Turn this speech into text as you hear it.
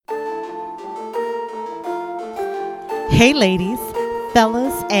Hey, ladies,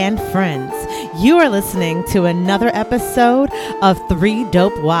 fellas, and friends. You are listening to another episode of Three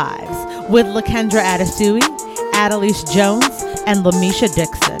Dope Wives with LaKendra Adesui, Adelise Jones, and Lamisha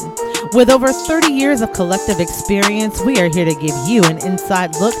Dixon. With over 30 years of collective experience, we are here to give you an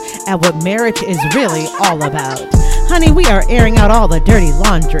inside look at what marriage is really all about. Honey, we are airing out all the dirty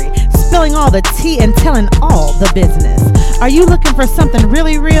laundry, spilling all the tea, and telling all the business. Are you looking for something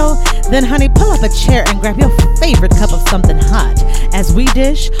really real? Then, honey, pull up a chair and grab your favorite cup of something hot as we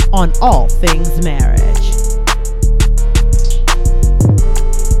dish on all things marriage.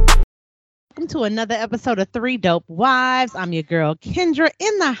 Welcome to another episode of Three Dope Wives. I'm your girl, Kendra,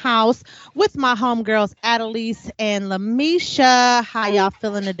 in the house with my homegirls, Adelise and Lamisha. How y'all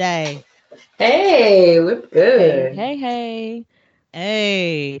feeling today? Hey, we're good.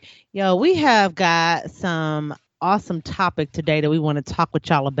 Hey. Yo, we have got some awesome topic today that we want to talk with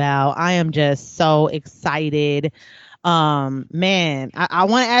y'all about. I am just so excited. Man, I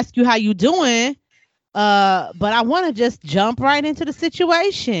want to ask you how you doing. But I want to just jump right into the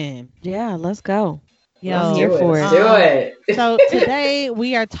situation. Yeah, let's go. Yo, I'm here for it. Let's do it. So today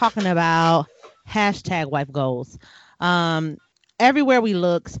we are talking about hashtag wife goals. Everywhere we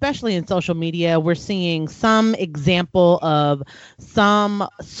look, especially in social media, we're seeing some example of some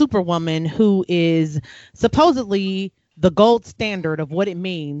superwoman who is supposedly the gold standard of what it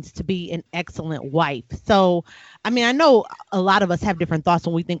means to be an excellent wife. So, I mean, I know a lot of us have different thoughts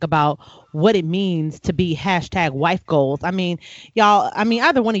when we think about what it means to be hashtag wife goals. I mean, y'all,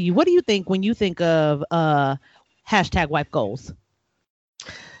 either one of you, what do you think when you think of hashtag wife goals?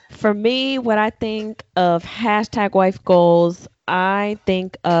 For me, what I think of hashtag wife goals, I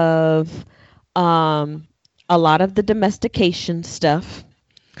think of a lot of the domestication stuff.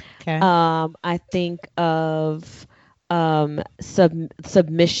 Okay. I think of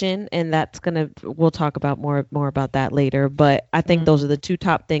submission, and we'll talk about more about that later. But I think those are the two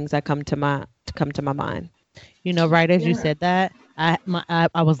top things that come to my mind. You know, right as you said that, I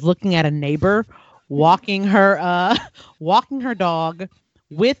was looking at a neighbor walking her dog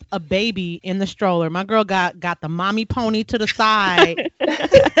with a baby in the stroller. My girl got the mommy pony to the side.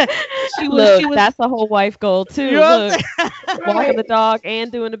 she was that's a whole wife goal too. You know Look, walking the dog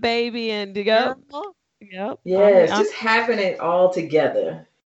and doing the baby and Yep. Yes, just having it all together.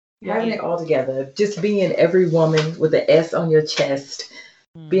 Having it all together. Just being every woman with an S on your chest.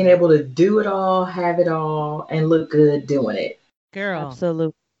 Being able to do it all, have it all, and look good doing it. Girl.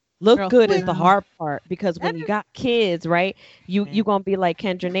 Absolutely. Look good is the hard part, because when you got kids, right, you gonna be like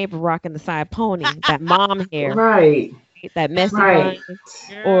Kendra neighbor rocking the side pony, that mom hair, right? That messy right.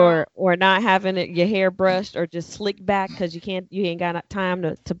 Or not having your hair brushed or just slicked back because you ain't got time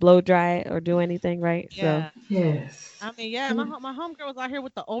to blow dry it or do anything, right? Yeah. So yes. I mean, yeah, my homegirl was out here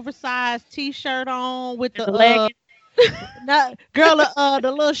with the oversized T-shirt on with the leggings. The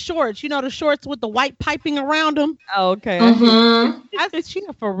little shorts, the shorts with the white piping around them. Oh, okay. She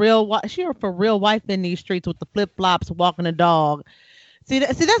a for real wife in these streets with the flip flops, walking a dog. See,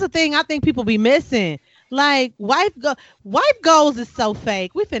 that's the thing I think people be missing. Like wife goals is so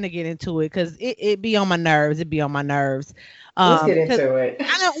fake. We finna get into it because it be on my nerves. It be on my nerves. Let's get into it.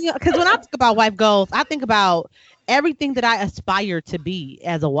 I know, because when I think about wife goals, I think about everything that I aspire to be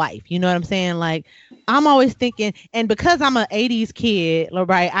as a wife. You know what I'm saying? Like, I'm always thinking, and because I'm an 80s kid,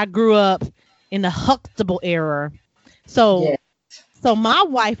 right, I grew up in the Huxtable era. So my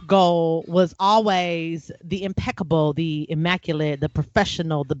wife goal was always the impeccable, the immaculate, the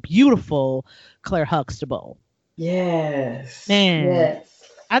professional, the beautiful Claire Huxtable. Yes. Man. Yes.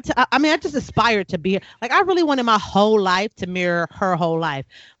 I just aspired to be like, I really wanted my whole life to mirror her whole life.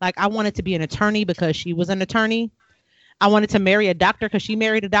 Like, I wanted to be an attorney because she was an attorney. I wanted to marry a doctor because she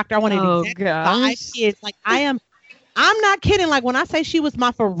married a doctor. I wanted 5 kids. Like, I'm not kidding. Like, when I say she was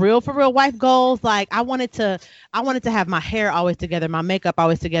my for real wife goals, like I wanted to have my hair always together, my makeup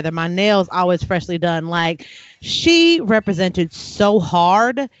always together, my nails always freshly done. Like, she represented so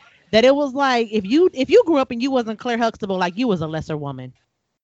hard that it was like, if you grew up and you wasn't Claire Huxtable, like, you was a lesser woman.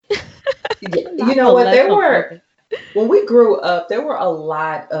 You know what? When we grew up, there were a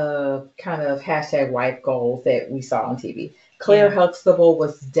lot of kind of hashtag wife goals that we saw on TV. Claire Huxtable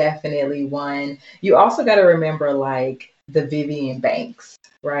was definitely one. You also got to remember, like, the Vivian Banks,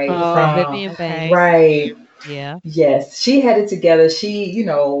 right? Vivian Banks. Right. Yeah. Yes. She had it together. She,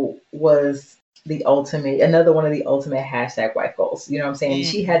 was another one of the ultimate hashtag wife goals. You know what I'm saying?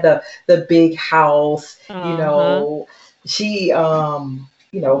 She had the big house, she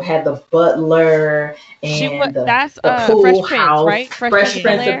had the butler and the pool Fresh Prince, house, right? Fresh Prince Fresh of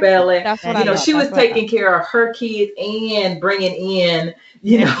Prince Bel of Air. Bel Air. That's what I thought. She was That's what I thought. taking care of her kids and bringing in,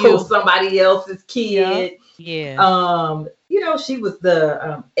 Nephew. somebody else's kid. Yeah. She was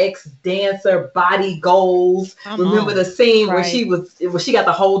the ex-dancer, body goals. Remember the scene where she got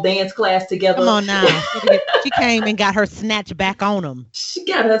the whole dance class together? Come on now. She came and got her snatch back on them. She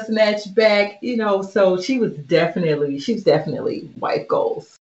got her snatch back, so she was definitely wife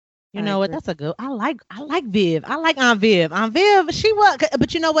goals. You know what? That's a good. I like Viv. I like Aunt Viv. Aunt Viv, she was,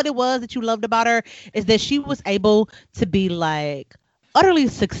 but you know what it was that you loved about her is that she was able to be like utterly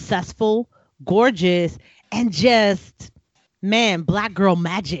successful, gorgeous, and just black girl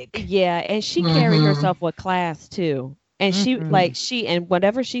magic. Yeah, and she carried herself with class too. And she and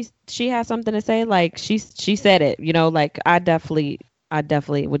whatever she has something to say, like she said it. Like I definitely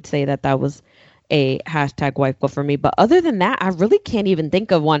would say that was a hashtag wife goal for me. But other than that, I really can't even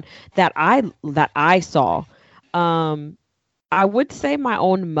think of one that I saw. I would say my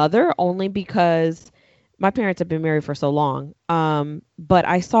own mother, only because my parents have been married for so long. But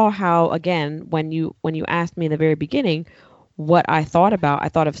I saw how, again, when you asked me in the very beginning what I thought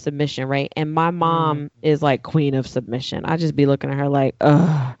of submission, right? And my mom is like queen of submission. I just be looking at her like,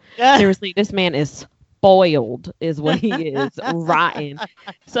 ugh, seriously, this man is spoiled is what he is, rotten.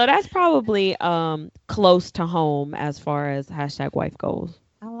 So that's probably close to home as far as hashtag wife goes.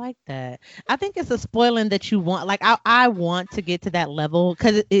 I like that. I think it's a spoiling that you want. Like I want to get to that level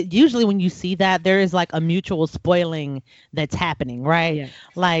because it usually when you see that there is like a mutual spoiling that's happening, right? Yeah.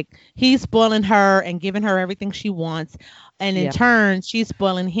 Like he's spoiling her and giving her everything she wants, and in turn she's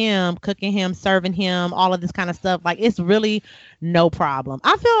spoiling him, cooking him, serving him, all of this kind of stuff. Like it's really no problem.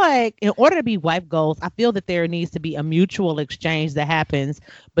 I feel like in order to be wife goals, I feel that there needs to be a mutual exchange that happens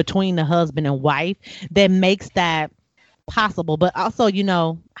between the husband and wife that makes that possible. But also, I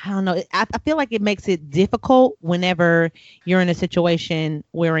don't know, I feel like it makes it difficult whenever you're in a situation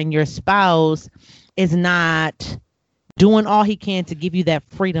wherein your spouse is not doing all he can to give you that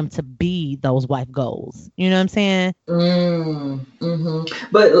freedom to be those wife goals. You know what I'm saying?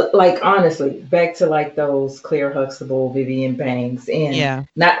 But like honestly, back to like those Claire Huxtable, Vivian Banks, and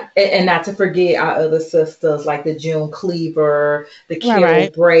not to forget our other sisters like the June Cleaver, the Carol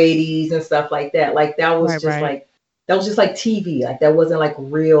Brady's and stuff like that. Like that was just like TV. Like that wasn't like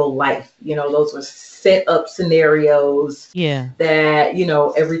real life. Those were set up scenarios. Yeah. That,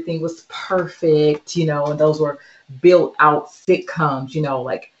 everything was perfect, and those were built out sitcoms,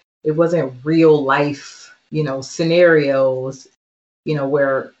 like it wasn't real life, scenarios,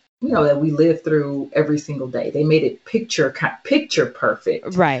 where, that we live through every single day. They made it picture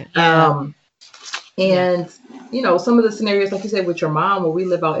perfect. Right. And, some of the scenarios, like you said, with your mom, where we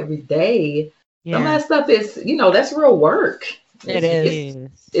live out every day, some of that stuff is, that's real work. It is.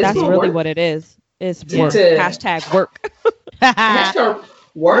 That's really what it is. It's work. Hashtag work. Hashtag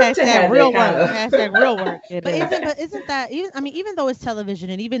work. Hashtag real work. Hashtag real work. But isn't that even though it's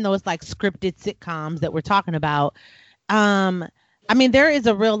television and even though it's like scripted sitcoms that we're talking about, there is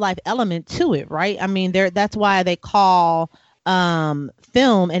a real life element to it, right? That's why they call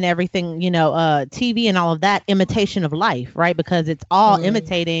film and everything, TV and all of that imitation of life, right? Because it's all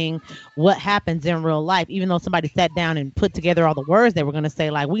imitating what happens in real life, even though somebody sat down and put together all the words they were going to say,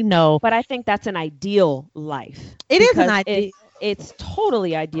 like we know. But I think that's an ideal life. It is an ideal. It's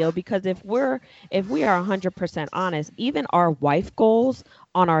totally ideal, because if we are 100% honest, even our wife goals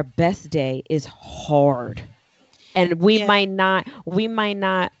on our best day is hard. And we might not,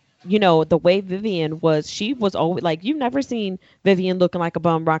 the way Vivian was, she was always like, you've never seen Vivian looking like a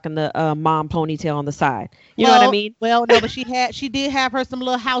bum rocking the mom ponytail on the side. You know what I mean? Well, no, but she did have her some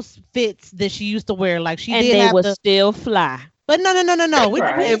little house fits that she used to wear. Like they would still fly. But no. We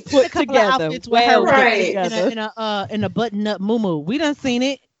put together in a button-up muumuu. We done seen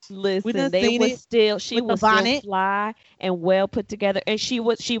it. Listen, she was still fly and well put together, and she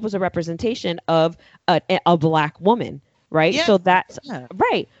was a representation of a black woman, right? Yeah. So that's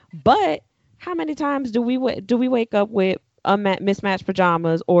right. But how many times do we wake up with a mismatched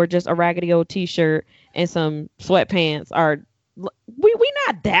pajamas or just a raggedy old t-shirt and some sweatpants? Or we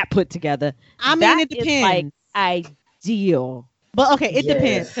not that put together. It depends. Like ideal. But okay, it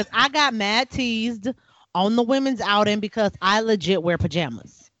depends, because I got mad teased on the women's outing because I legit wear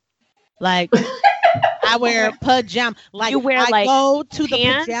pajamas. Like I wear pajamas. Like you wear I go to the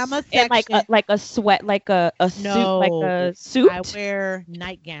pajama section and like a sweat, like a suit, like a suit. I wear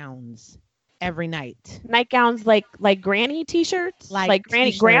nightgowns every night. Nightgowns like granny t-shirts, like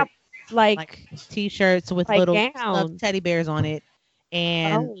granny grandpa, like t-shirts with like little teddy bears on it,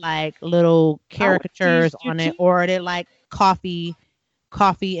 and like little caricatures on it, or they're like coffee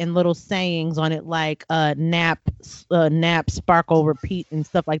coffee and little sayings on it like nap, sparkle, repeat, and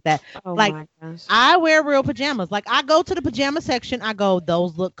stuff like that. Oh like my gosh. I wear real pajamas. Like I go to the pajama section, I go,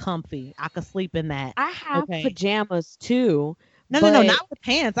 those look comfy. I could sleep in that. I have Okay. pajamas too. No, not with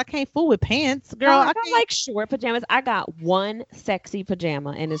pants. I can't fool with pants, girl. I got like short pajamas. I got one sexy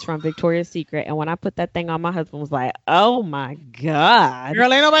pajama, and it's from Victoria's Secret. And when I put that thing on, my husband was like, "Oh my god,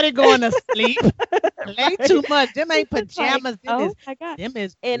 girl, ain't nobody going to sleep. Ain't too much. Them ain't pajamas. Like, oh my god, them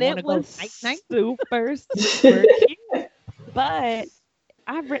is. And it was night. super cute. But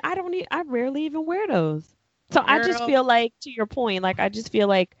I rarely even wear those. So I just feel like, to your point, like I just feel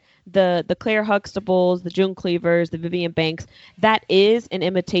like the Claire Huxtables, the June Cleavers, the Vivian Banks, that is an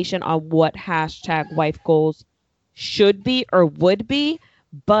imitation on what hashtag wife goals should be or would be.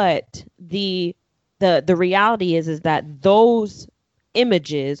 But the reality is that those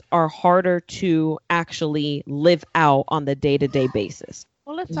images are harder to actually live out on the day-to-day basis.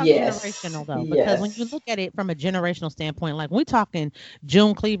 Well, let's talk generational though, because when you look at it from a generational standpoint, like we're talking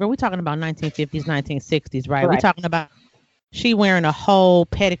June Cleaver, we're talking about 1950s, 1960s, right? We're talking about she wearing a whole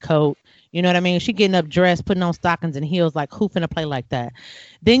petticoat, you know what I mean? She getting up dressed, putting on stockings and heels, like who finna play like that?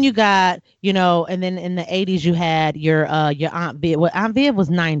 Then you got, and then in the 80s you had your Aunt Viv. Well, Aunt Viv was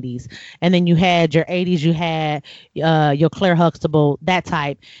 90s, and then you had your 80s, you had your Claire Huxtable, that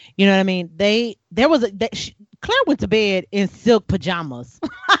type. You know what I mean? Claire went to bed in silk pajamas.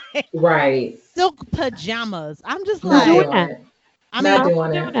 Right. Silk pajamas. I'm just not like, doing it. I'm not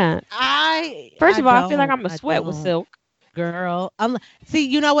doing it. First of all, I feel like I'm a sweat with silk. Girl, see,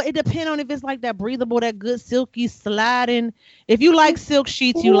 you know what? It depends on if it's like that breathable, that good silky sliding. If you like silk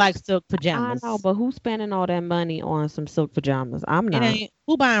sheets, you like silk pajamas. I know, but who's spending all that money on some silk pajamas? I'm not.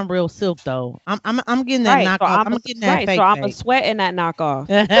 Who buying real silk though? I'm getting that knockoff. So I'm getting that fake. So I'm a sweat in that knockoff.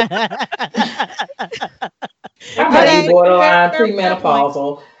 I'm ready, borderline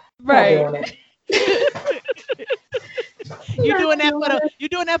premenopausal. Right. You're doing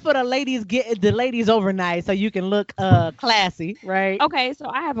that for the ladies overnight, so you can look classy, right? Okay, so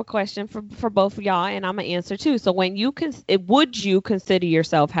I have a question for both of y'all, and I'm gonna answer too. So when would you consider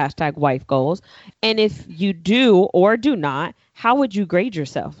yourself hashtag wife goals? And if you do or do not, how would you grade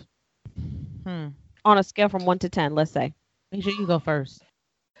yourself? On a scale from 1 to 10, let's say. Make sure you go first.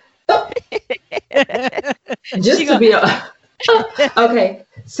 Just to be okay.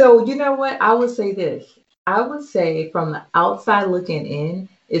 So you know what? I would say this. I would say from the outside looking in,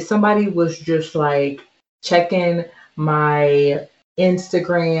 if somebody was just like checking my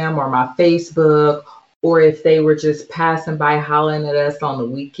Instagram or my Facebook, or if they were just passing by hollering at us on the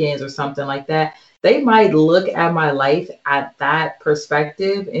weekends or something like that, they might look at my life at that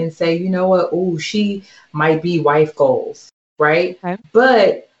perspective and say, you know what? Oh, she might be wife goals, right? Okay.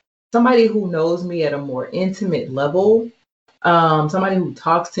 But somebody who knows me at a more intimate level, somebody who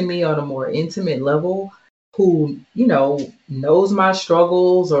talks to me on a more intimate level, who, knows my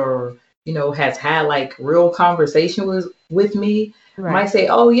struggles or, has had like real conversation with me, might say,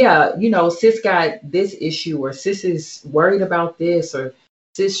 oh yeah, sis got this issue, or sis is worried about this, or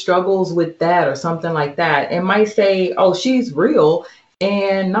sis struggles with that, or something like that. And might say, oh, she's real.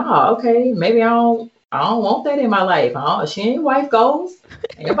 And okay, maybe I don't want that in my life. She ain't wife goals.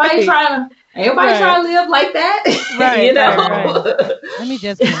 Anybody trying to live like that. Right. Right. Let me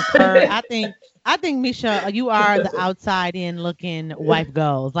just concur. I think Misha, you are the outside in looking wife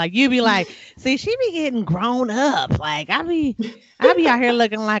goals. Like you be like, see, she be getting grown up. Like I be out here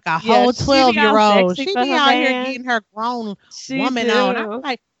looking like a whole 12-year-old. She be out here getting her grown woman on. I'm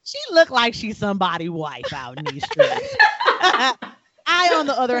like, she look like she's somebody's wife out in these streets. I, on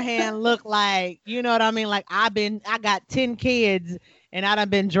the other hand, look like, you know what I mean? Like I got 10 kids and I done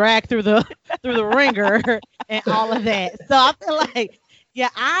been dragged through the ringer and all of that. So I feel like, yeah,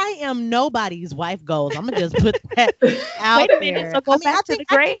 I am nobody's wife goals. I'm gonna just put that out there. Wait a minute. So go back to the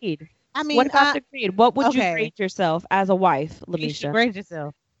grade. What about the grade? What would you grade yourself as a wife, Lamisha? Grade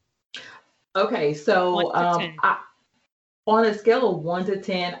yourself. Okay, so on a scale of 1 to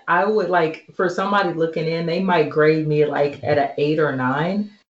 10, I would like, for somebody looking in, they might grade me like at an 8 or 9.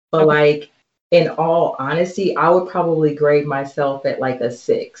 But like, in all honesty, I would probably grade myself at like a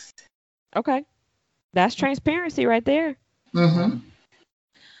 6. Okay, that's transparency right there. Mm-hmm.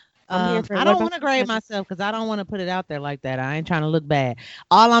 I don't want to grade myself because I don't want to put it out there like that. I ain't trying to look bad.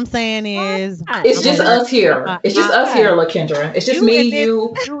 All I'm saying is it's just us here. It's just us here, LaKendra. It's just me,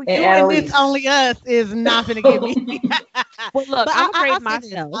 you, and Annalise. It's only us is not going to give me. Well, look, I'm gonna grade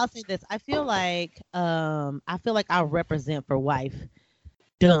myself. I'll say this. I feel like I represent for wife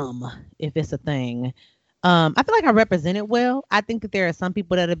dumb, if it's a thing. I feel like I represent it well. I think that there are some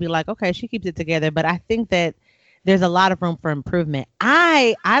people that'll be like, okay, she keeps it together, but I think that there's a lot of room for improvement.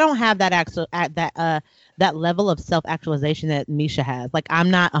 I don't have that actual at that level of self-actualization that Misha has. Like,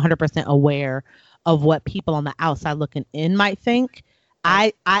 I'm not 100% aware of what people on the outside looking in might think.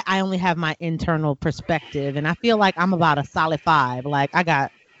 I only have my internal perspective, and I feel like I'm about a solid 5. Like, I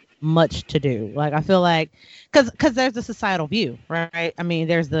got much to do. Like, I feel like because there's the societal view, right? I mean,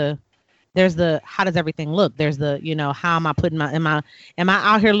 there's the how does everything look? There's the, how am I putting my am I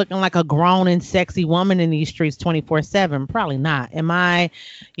out here looking like a grown and sexy woman in these streets 24/7? Probably not. Am I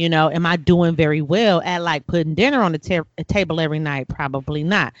doing very well at like putting dinner on the table every night? Probably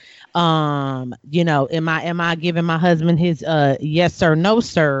not. Am I giving my husband his yes sir, no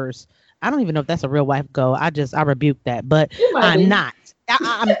sirs? I don't even know if that's a real wife goal. I rebuke that, but I'm not.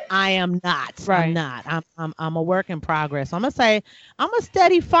 I am not. Right. I'm not. I'm a work in progress. I'm gonna say I'm a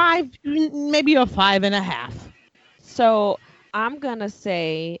steady 5, maybe a 5.5. So I'm gonna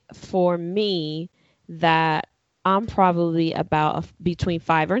say for me that I'm probably about between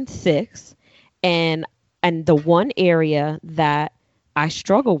 5 and 6, and the one area that I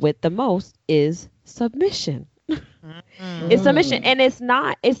struggle with the most is submission. It's submission, and it's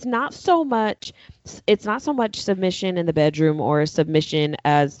not so much submission in the bedroom or submission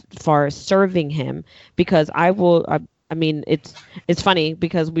as far as serving him, because I mean, it's funny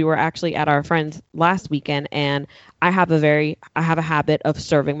because we were actually at our friend's last weekend, and I have a habit of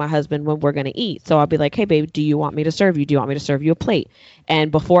serving my husband when we're going to eat. So I'll be like, hey babe, do you want me to serve you? Do you want me to serve you a plate?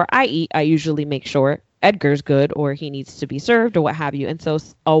 And before I eat, I usually make sure Edgar's good or he needs to be served or what have you. And so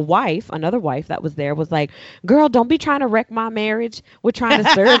another wife that was there was like, girl, don't be trying to wreck my marriage. We're trying to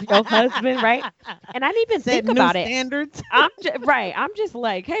serve your husband, right? And I didn't even think about it. Standards. I'm just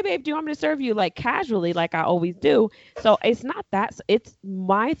like, hey babe, do you want me to serve you, like casually, like I always do? So it's not that. It's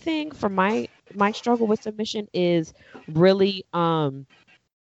my thing for my struggle with submission is really I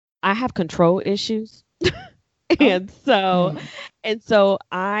have control issues. And so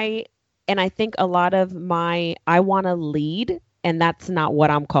I think a lot of I want to lead, and that's not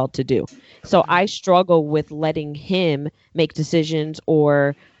what I'm called to do. So I struggle with letting him make decisions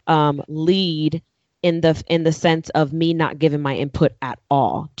or lead in the sense of me not giving my input at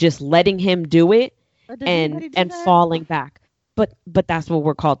all, just letting him do it and falling back. But that's what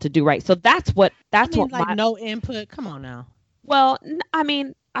we're called to do, right? So that's what like no input. Come on now. Well, I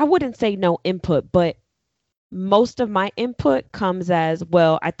mean, I wouldn't say no input, but most of my input comes as,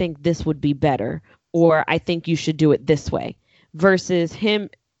 well, I think this would be better, or I think you should do it this way, versus him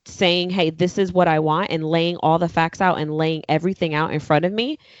saying, hey, this is what I want, and laying all the facts out and laying everything out in front of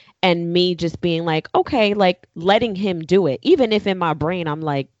me, and me just being like, okay, like letting him do it, even if in my brain I'm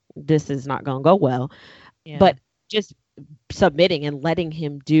like, this is not gonna go well. Yeah. But just submitting and letting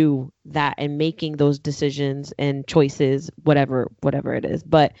him do that and making those decisions and choices, whatever it is.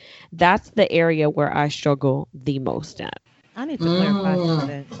 But that's the area where I struggle the most at. I need to clarify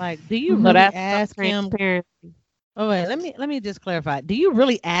something. Like, do you really ask him? Oh wait, let me just clarify. Do you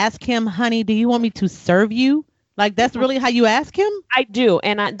really ask him, honey, do you want me to serve you? Like, that's really how you ask him? I do.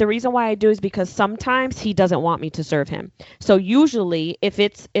 And the reason why I do is because sometimes he doesn't want me to serve him. So usually if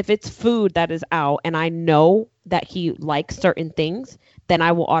it's food that is out and I know that he likes certain things, then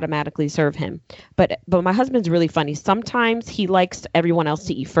I will automatically serve him. But my husband's really funny. Sometimes he likes everyone else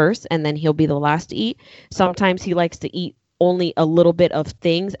to eat first and then he'll be the last to eat. Sometimes he likes to eat only a little bit of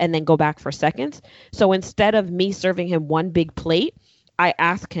things and then go back for seconds. So instead of me serving him one big plate, I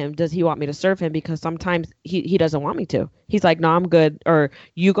ask him, does he want me to serve him? Because sometimes he doesn't want me to. He's like, no, I'm good. Or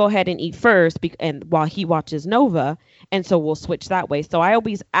you go ahead and eat first and while he watches Nova. And so we'll switch that way. So I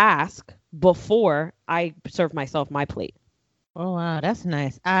always ask before I serve myself my plate. Oh, wow. That's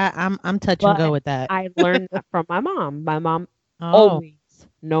nice. I'm touch and go with that. I learned that from my mom. My mom always,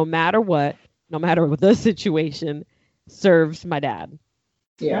 no matter the situation, serves my dad.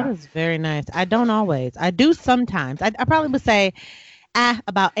 Yeah. That is very nice. I don't always. I do sometimes. I probably would say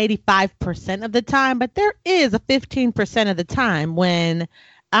about 85% of the time, but there is a 15% of the time when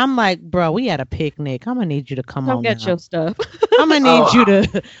I'm like, bro, we at a picnic. I'm gonna need you to come on get your stuff. I'm gonna need you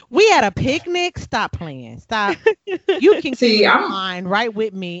to. We at a picnic. Stop playing. Stop. You can keep your line right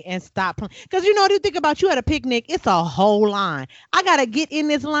with me and stop playing. Because you know what you think about you at a picnic? It's a whole line. I gotta get in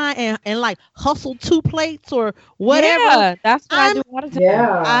this line and like hustle 2 plates or whatever. Yeah, that's what I do all the time.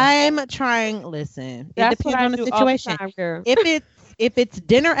 Yeah. I'm trying. Listen, that's it depends on the situation. If it's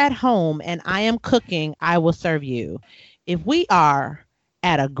dinner at home and I am cooking, I will serve you. If we are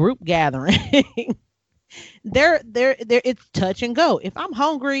at a group gathering, there it's touch and go. If I'm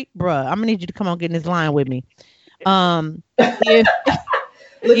hungry, bruh, I'm gonna need you to come on get in this line with me. Kendra,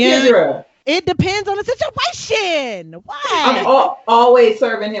 It depends on the situation. Why? I'm always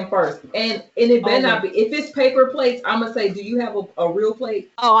serving him first, and it better not be. If it's paper plates, I'm gonna say, do you have a real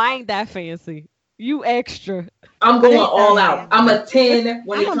plate? Oh, I ain't that fancy. You extra. I'm going all out. I'm a 10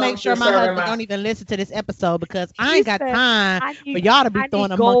 when it comes to serving. I'm gonna make sure my husband don't even listen to this episode because I ain't got time for y'all to be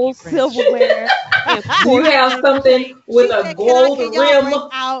throwing a gold silverware. You have something with a gold rim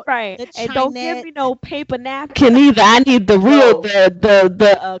out, right? And don't give me no paper napkin either. I need the real,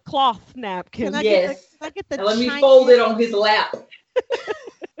 the cloth napkin. Yes. And let me fold it on his lap.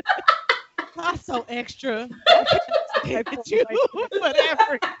 I'm so extra. Whatever.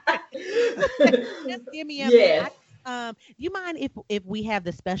 Just give me a yes. You mind if we have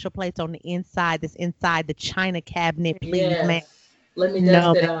the special plates on the inside, inside the china cabinet, please, man? Let me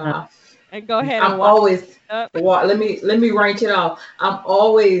dust it off. And go ahead. I'm always let me rank it off. I'm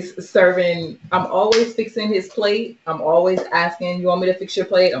always fixing his plate. I'm always asking, you want me to fix your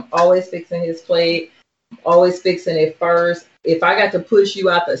plate? I'm always fixing his plate. Always fixing it first. If I got to push you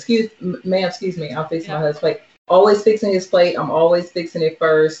out excuse me, I'm fixing my husband's plate. Always fixing his plate. I'm always fixing it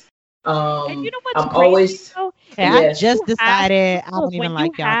first. And you know what's I'm always. I just decided I don't even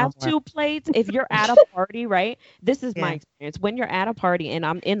like y'all. When you have two plates, if you're at a party, right? This is my experience. When you're at a party and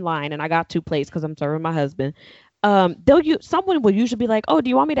I'm in line and I got two plates because I'm serving my husband, someone will usually be like, "Oh, do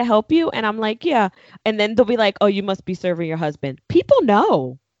you want me to help you?" And I'm like, "Yeah." And then they'll be like, "Oh, you must be serving your husband." People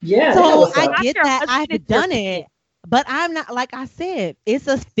know. Yeah. So I get that. I've done it. But I'm not, like I said, it's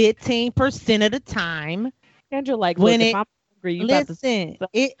a 15% of the time. And you're like, when if I'm hungry, you listen,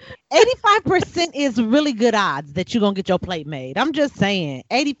 85% is really good odds that you're going to get your plate made. I'm just saying,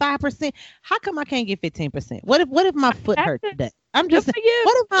 85%. How come I can't get 15%? What if my foot hurts today? I'm just saying,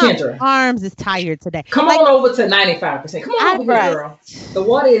 what if my arms is tired today? Come on over to 95%. Come on over here, girl. The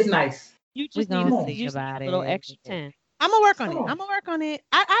water is nice. You just need to see about a little extra 10. I'm gonna work on it.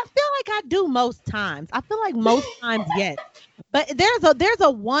 I feel like I do most times. I feel like most times, yes. But there's a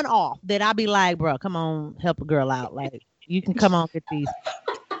one-off that I'll be like, bro, come on, help a girl out. Like, you can come on get these.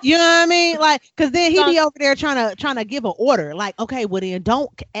 You know what I mean? Like, cause then he be over there trying to give an order. Like, okay, well then don't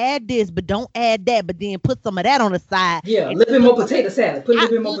add this, but don't add that, but then put some of that on the side. Yeah, a little bit more potato salad. Put a little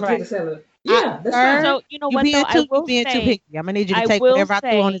bit more potato salad. Yeah, that's right. So you know what? I will say, too picky. I'm gonna need you to take whatever I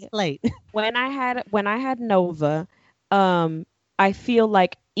throw on his plate. When I had Nova. I feel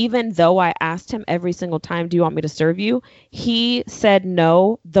like even though I asked him every single time, do you want me to serve you? He said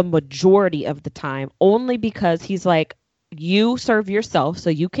no the majority of the time, only because he's like, you serve yourself so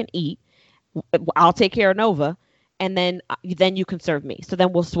you can eat. I'll take care of Nova, and then you can serve me. So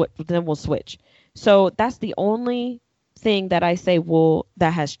then we'll switch. So that's the only thing that I say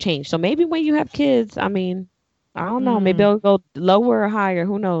that has changed. So maybe when you have kids, I mean, I don't know. Maybe it'll go lower or higher.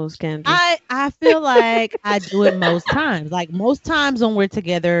 Who knows, Kendra? I feel like I do it most times. Like most times when we're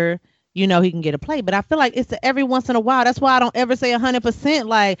together, you know, he can get a plate. But I feel like it's every once in a while. That's why I don't ever say 100%.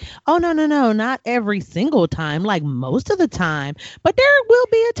 Like, oh, no, not every single time. Like most of the time. But there will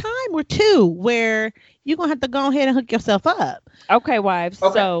be a time or two where you're going to have to go ahead and hook yourself up. Okay, wives.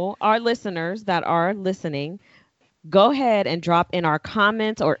 Okay. So our listeners that are listening, go ahead and drop in our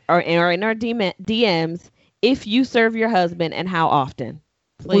comments or in our DMs if you serve your husband and how often.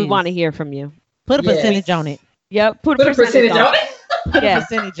 Please. We want to hear from you. Put a percentage on it. Yep. Put a percentage on it. Put a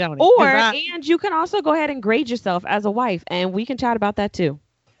percentage on it. And you can also go ahead and grade yourself as a wife, and we can chat about that too.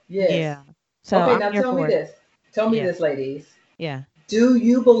 Yes. Yeah. So okay, now tell me this. Tell me this, ladies. Yeah. Do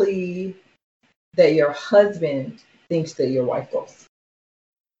you believe that your husband thinks that your wife goes?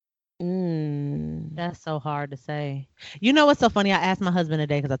 That's so hard to say. You know what's so funny? I asked my husband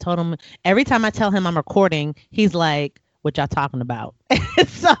today because I told him every time I tell him I'm recording, he's like, "What y'all talking about?"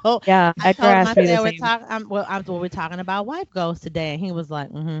 So yeah, I told him, we're talking about wife goals today, and he was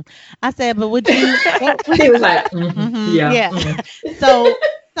like, "Mm-hmm." I said, "But would you?" He was like, mm-hmm. Yeah. Mm-hmm.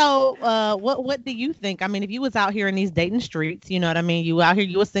 So, what do you think? I mean, if you was out here in these dating streets, you know what I mean? You out here,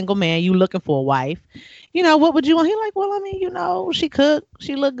 you a single man, you looking for a wife, you know, what would you want? He like, well, I mean, you know, she cook,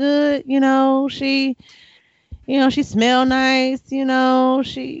 she look good, you know, she smell nice, you know,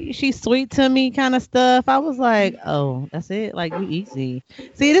 she's sweet to me kind of stuff. I was like, oh, that's it? Like, you easy.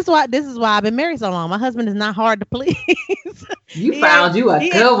 See, this is why I've been married so long. My husband is not hard to please. You found you a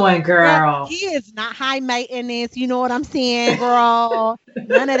good one, girl. He is not high maintenance. You know what I'm saying, girl?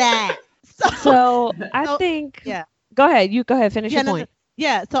 None of that. So I think, yeah. Go ahead. You go ahead. Finish your point.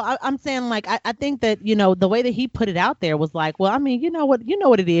 Yeah, so I'm saying, like, I think that, you know, the way that he put it out there was like, well, I mean, you know what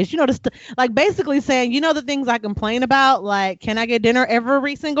it is, you know, like basically saying, you know, the things I complain about, like, can I get dinner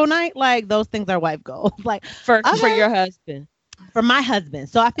every single night? Like, those things are wife goals. Like for your husband. For my husband.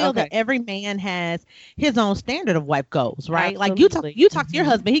 So I feel that every man has his own standard of wife goals, right? Absolutely. Like you talk to your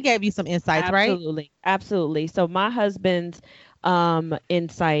husband, he gave you some insights, right? Absolutely. So my husband's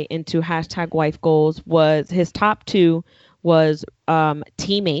insight into #wife goals was his top 2 was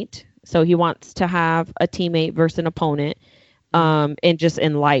teammate. So he wants to have a teammate versus an opponent. And just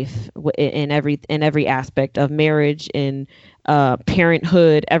in life, in every aspect of marriage, in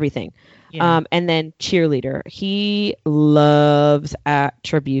parenthood, everything. Yeah. And then cheerleader. He loves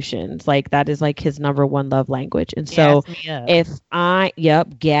attributions. Like that is like his number 1 love language. And so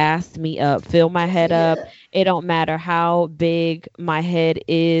gas me up, fill my head up. It don't matter how big my head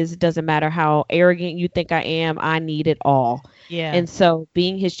is. Doesn't matter how arrogant you think I am. I need it all. Yeah. And so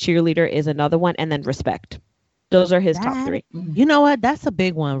being his cheerleader is another one. And then respect. Those are his top 3. You know what? That's a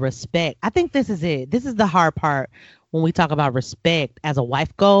big one. Respect. I think this is it. This is the hard part when we talk about respect as a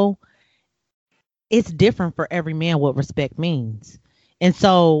wife goal. It's different for every man what respect means. And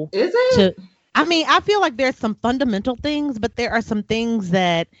so is it? I feel like there's some fundamental things, but there are some things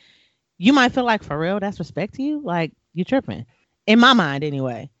that you might feel like, for real, that's respect to you? Like, you tripping. In my mind,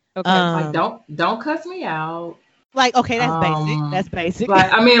 anyway. Okay. Like, don't cuss me out. Like, okay, that's basic. That's basic.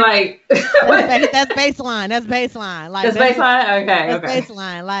 Like, I mean, like that's baseline. That's baseline. Like that's baseline. Okay, that's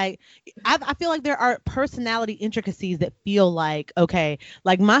baseline. Like, I feel like there are personality intricacies that feel like, okay,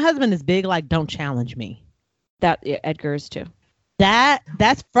 like my husband is big. Like, don't challenge me. That Edgar is too.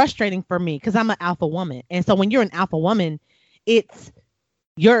 That's frustrating for me because I'm an alpha woman, and so when you're an alpha woman, it's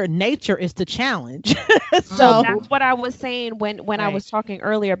your nature is to challenge. So that's what I was saying when I was talking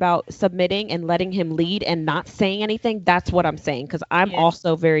earlier about submitting and letting him lead and not saying anything. That's what I'm saying, because I'm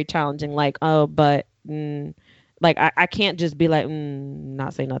also very challenging. Like, oh, but like I can't just be like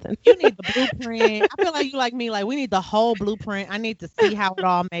not say nothing. You need the blueprint. I feel like you like me. Like, we need the whole blueprint. I need to see how it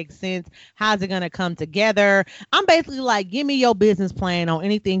all makes sense. How's it gonna come together? I'm basically like, give me your business plan on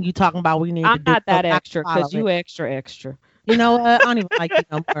anything you talking about. We need to do. I'm not that extra because you extra. You know what? I don't even like you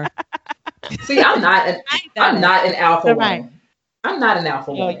no more. See, I'm not an alpha woman. I'm not an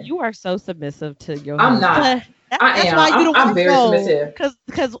alpha woman. You are so submissive to your I'm not. I am. I'm very submissive.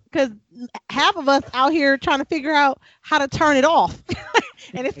 Because half of us out here trying to figure out how to turn it off.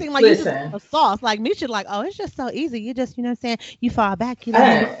 And it seemed like you just a sauce. Like me, should like, oh, it's just so easy. You just, you know what I'm saying? You fall back, you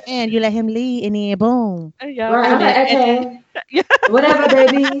let him and you let him lead, and then boom. Yeah. Right. Okay. Whatever,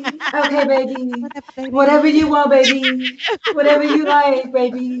 baby. Okay, baby. Whatever you want, baby. Whatever you like,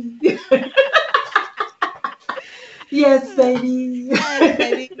 baby. Yes, baby. Yes,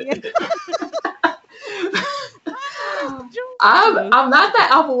 baby. I'm not that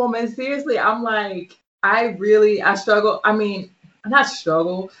alpha woman. Seriously, I'm like, I struggle. I mean, not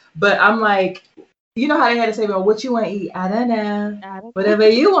struggle, but I'm like, you know how they had to say, well, what you want to eat? I don't know. Whatever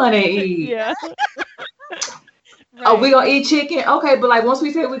you want to eat. Yeah. Right. Oh, we gonna eat chicken? Okay, but like once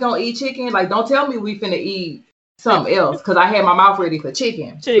we say we gonna eat chicken, like don't tell me we finna eat something else because I had my mouth ready for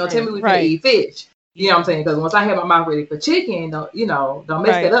chicken. Don't tell me we finna eat fish. You know what I'm saying? Because once I have my mouth ready for chicken, don't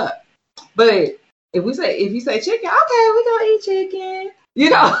mess it up. But if you say chicken, okay, we gonna eat chicken. You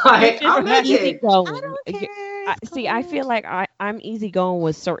know, like I'm easy going. I feel like I'm easygoing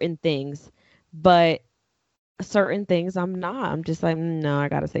with certain things, but certain things I'm not. I'm just like, no, I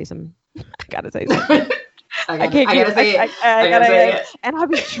gotta say something. I gotta say something. I gotta say it. And I'll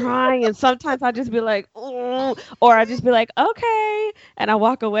be trying, and sometimes I just be like, or I just be like, okay, and I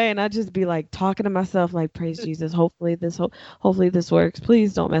walk away, and I just be like talking to myself, like, praise Jesus. Hopefully this works.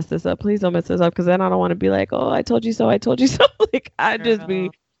 Please don't mess this up. Please don't mess this up, because then I don't want to be like, oh, I told you so. Like I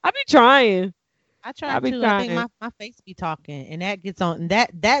be trying. I try to. I think my face be talking, and that gets on.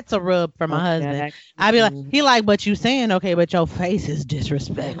 That's a rub for my husband. I be like, he like, but you saying okay, but your face is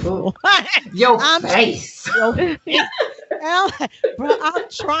disrespectful. Your face. And I'm like, bro, I'm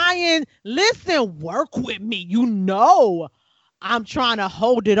trying. Listen, work with me. You know, I'm trying to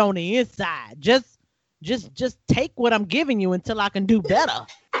hold it on the inside. Just take what I'm giving you until I can do better.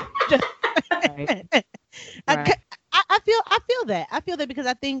 Right. I feel that. I feel that because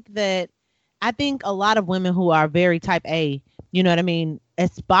I think a lot of women who are very type A, you know what I mean,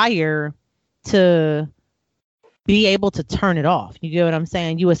 aspire to be able to turn it off. You get what I'm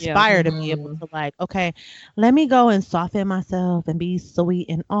saying? You aspire to be able to like, okay, let me go and soften myself and be sweet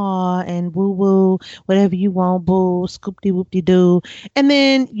and aw and woo woo, whatever you want, boo, scoop-de whoop-de doo. And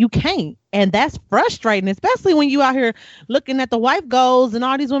then you can't. And that's frustrating, especially when you out here looking at the wife goals and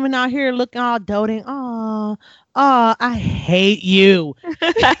all these women out here looking all doting. Oh, I hate you.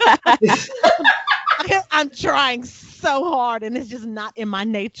 I'm trying so hard and it's just not in my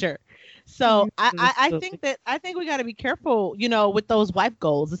nature. So I think we got to be careful, you know, with those wife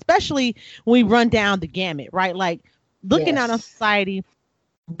goals, especially when we run down the gamut, right? Like looking out on society,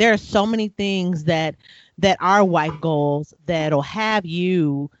 there are so many things that are wife goals that'll have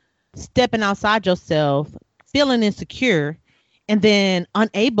you stepping outside yourself, feeling insecure, and then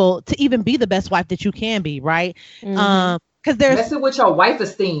unable to even be the best wife that you can be, right? Because there's messing with your wife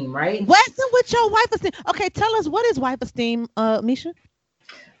esteem, right? Messing with your wife esteem. Okay, tell us, what is wife esteem, Misha?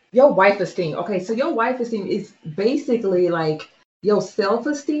 Your wife esteem. Okay, so your wife esteem is basically like your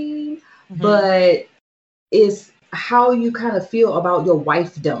self-esteem, but it's how you kind of feel about your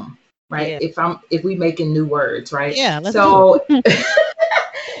wifedom, right? Yeah. If we making new words, right? Yeah. Let's so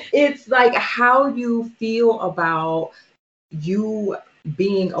it's like how you feel about you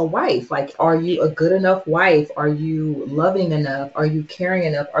being a wife. Like, are you a good enough wife? Are you loving enough? Are you caring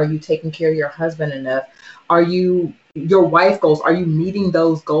enough? Are you taking care of your husband enough? Are you your wife goals? Are you meeting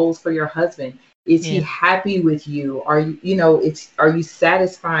those goals for your husband? Is he happy with you? Are you, are you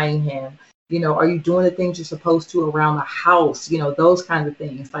satisfying him? Are you doing the things you're supposed to around the house? Those kinds of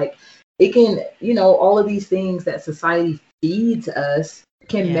things. Like, it can, all of these things that society feeds us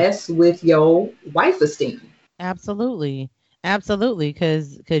can mess with your wife esteem. Absolutely.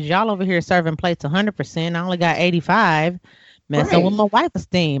 Because y'all over here serving plates 100%. I only got 85. Messing with my wife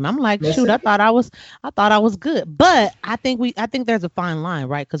esteem. I'm like, shoot, I thought I was good. But I think there's a fine line,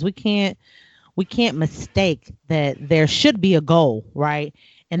 right? Because we can't mistake that there should be a goal, right?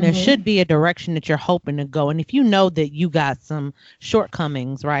 And there should be a direction that you're hoping to go. And if you know that you got some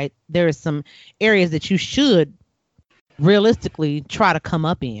shortcomings, right, there is some areas that you should realistically try to come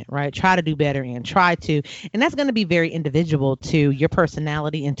up in, right? Try to do better in, and that's going to be very individual to your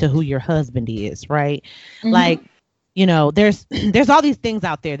personality and to who your husband is, right? Like, there's all these things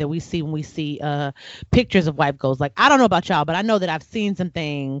out there that we see when we see pictures of wife goals. Like, I don't know about y'all, but I know that I've seen some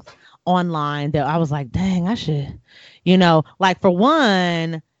things online that I was like, dang, I should, like, for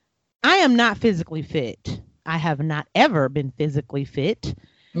one, I am not physically fit. I have not ever been physically fit.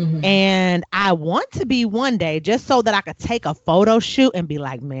 And I want to be one day, just so that I could take a photo shoot and be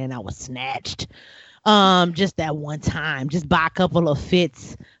like, man, I was snatched. Just that one time, just buy a couple of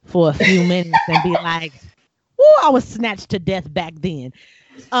fits for a few minutes and be like, woo, I was snatched to death back then.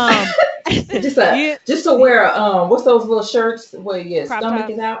 Just to wear what's those little shirts where your stomach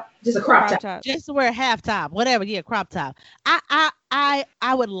is out? Just a crop top. Just to wear a half top, whatever. Yeah, crop top.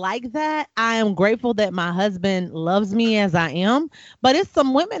 I would like that. I am grateful that my husband loves me as I am. But it's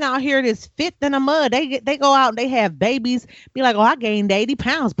some women out here that's fit than a mud. They go out and they have babies. Be like, oh, I gained 80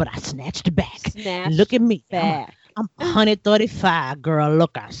 pounds, but I snatched back. Look at me. Back. I'm 135, girl.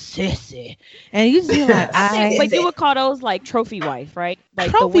 Look, I'm sissy. And you see, like, but you would call those like trophy wife, right? Like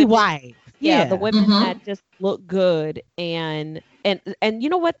trophy wife. Yeah, the women that just look good, and you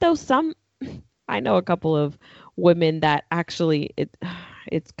know what though? I know a couple of women that actually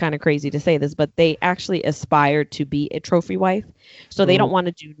it's kind of crazy to say this, but they actually aspire to be a trophy wife. So they don't want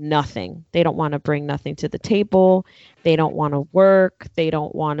to do nothing. They don't want to bring nothing to the table. They don't want to work. They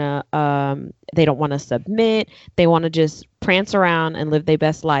don't want to submit. They want to just prance around and live their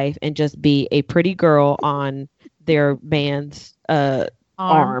best life and just be a pretty girl on their man's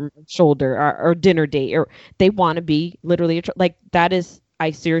arm, shoulder, or dinner date. Or they want to be literally like that.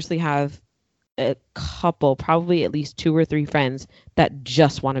 I seriously have a couple, probably at least 2 or 3 friends that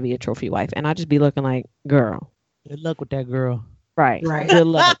just want to be a trophy wife, and I just be looking like, girl, good luck with that, girl. Right. Good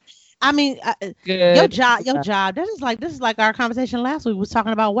luck. I mean, your job. This is like our conversation last week. We was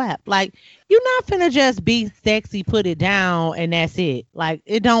talking about WAP. Like, you're not finna just be sexy, put it down, and that's it. Like,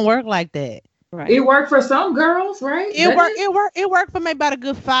 it don't work like that. Right. It worked for some girls, right? It worked for maybe about a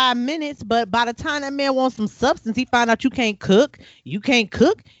good 5 minutes, but by the time that man wants some substance, he find out you can't cook. You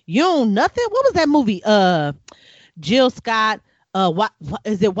don't nothing. What was that movie? Jill Scott. What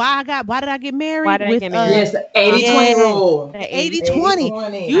is it? Why did I get married? Yes, 80-20 rule.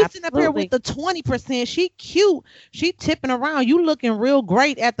 80-20. You sitting up here with the 20%. She cute. She tipping around. You looking real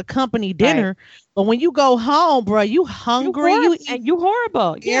great at the company dinner. Right. But when you go home, bro, you hungry. You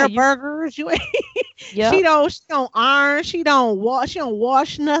horrible. Yeah, burgers. You yep. She don't iron. She don't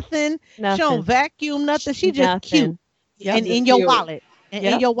wash nothing. She don't vacuum nothing. She just cute. Yep. And in your wallet. And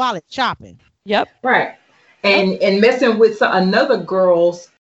in your wallet shopping. Yep. Right. And messing with another girl's,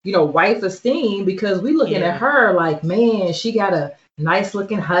 wife esteem, because we looking at her like, man, she got a nice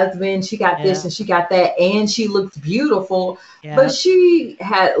looking husband. She got this and she got that, and she looks beautiful. Yeah. But she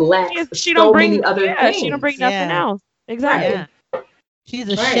had lacked she don't bring many other things. She don't bring nothing else. Exactly. Yeah. She's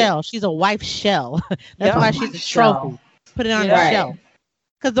a shell. She's a wife shell. That's why she's a trophy. Put it on the shelf.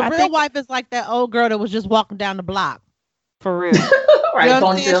 Because the real wife is like that old girl that was just walking down the block. For real. Right,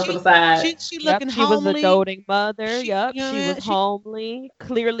 ponytail to the side. She looking she homely. Was a doting mother. She was homely.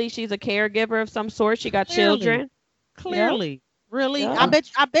 Clearly, she's a caregiver of some sort. She got children. Clearly. Really? Yep.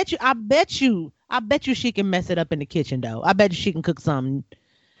 I bet you she can mess it up in the kitchen though. I bet you she can cook something.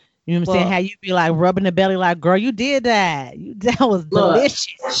 You know what I'm saying? How you be like rubbing the belly like, girl, you did that. That was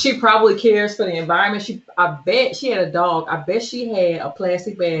delicious. She probably cares for the environment. I bet she had a dog. I bet she had a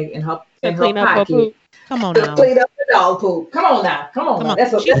plastic bag in her pocket. Come on now. Clean up the dog poop. Come on now. Come on.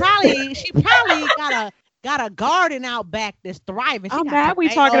 She probably got a garden out back that's thriving. I'm mad we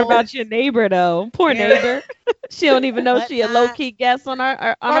talking about your neighbor though. Poor neighbor. She don't even know she a low key guest on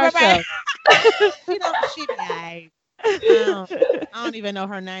our show. She died. I don't even know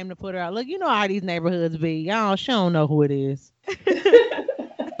her name to put her out. Look, you know how these neighborhoods be. She don't know who it is.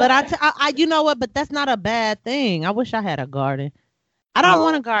 But I you know what? But that's not a bad thing. I wish I had a garden. I don't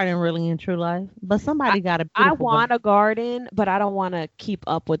want a garden really in true life, but somebody got a I want a garden, but I don't want to keep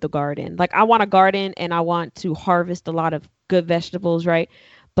up with the garden. Like I want a garden and I want to harvest a lot of good vegetables, right?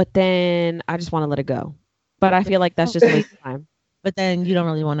 But then I just want to let it go. But I feel like that's just waste time. But then you don't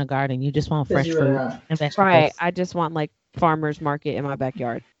really want a garden. You just want fresh fruit and vegetables. Right. I just want like farmer's market in my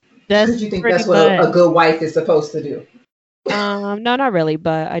backyard. Because you think that's what a good wife is supposed to do. No, not really,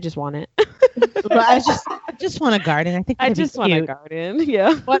 but I just want it. But I just want a garden. I think I just want a garden.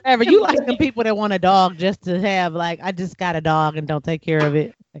 Yeah. Whatever. You like some people that want a dog just to have like, I just got a dog and don't take care of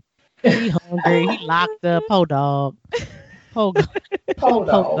it. Like, he hungry. He locked up. Poor dog. Poor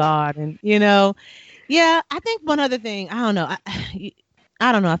garden. Yeah, I think one other thing, I don't know.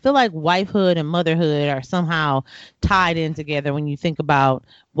 I don't know. I feel like wifehood and motherhood are somehow tied in together when you think about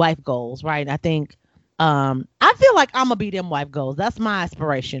wife goals, right? I think I feel like I'm gonna be them wife goals. That's my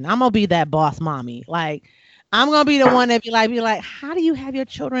aspiration. I'm gonna be that boss mommy. Like I'm gonna be the one that be like, how do you have your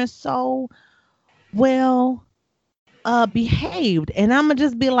children so well behaved? And I'm gonna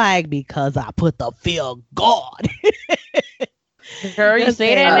just be like, because I put the fear of God. Girl, you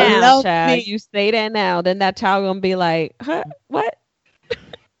say that now, child. You say that now. Then that child gonna be like, huh? What?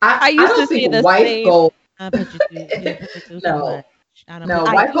 I used to see the wife goals. No,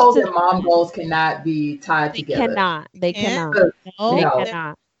 wife goals and mom goals cannot be tied together. They cannot.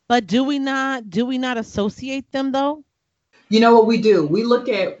 But do we not associate them though? You know what we do? We look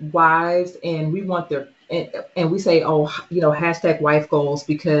at wives and we want their and we say, oh, hashtag wife goals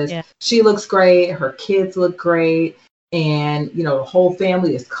because she looks great, her kids look great, and the whole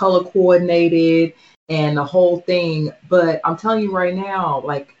family is color coordinated and the whole thing. But I'm telling you right now,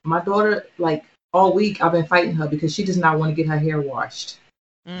 like my daughter, like all week I've been fighting her because she does not want to get her hair washed.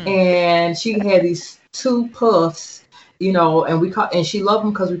 And she had these two puffs, and she loved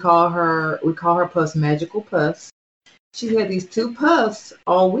them because we call her Puffs Magical Puffs. She had these two puffs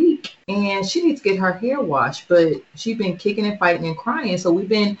all week and she needs to get her hair washed, but she's been kicking and fighting and crying. So we've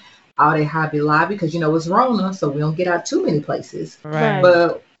been out at Hobby Lobby because it's Rona, so we don't get out too many places. Right.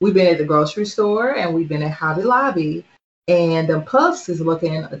 But we've been at the grocery store and we've been at Hobby Lobby, and the puffs is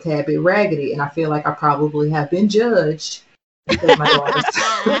looking a tad bit raggedy, and I feel like I probably have been judged because my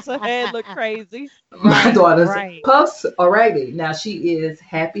daughter's head look crazy. My daughter's puffs are raggedy. Now she is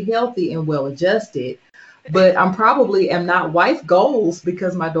happy, healthy, and well adjusted, but I'm probably am not wife goals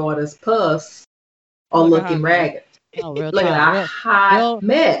because my daughter's puffs are looking ragged. Oh, real Look at a hot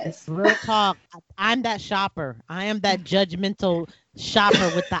mess. Real talk. I'm that shopper. I am that judgmental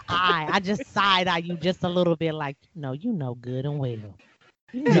shopper with the eye. I just side eye you just a little bit, like, no, good and well.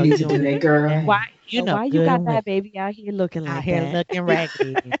 You doing that, girl. Why you got that baby out here looking like that? Looking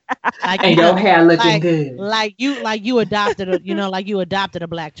raggedy. Like, and your hair looking good. Like you adopted a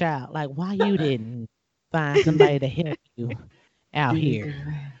black child. Like, why you didn't find somebody to help you out here?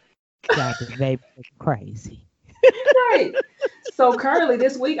 Got this baby crazy. Right. So currently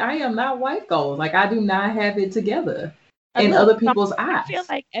this week I am not wife goals. Like I do not have it together in other people's eyes. I feel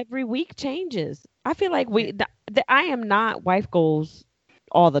like every week changes. I feel like I am not wife goals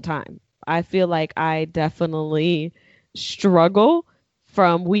all the time. I feel like I definitely struggle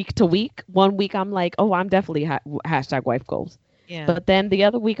from week to week. One week I'm like, oh, I'm definitely hashtag wife goals. Yeah. But then the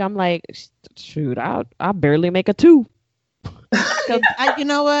other week I'm like, shoot, I barely make a 2. You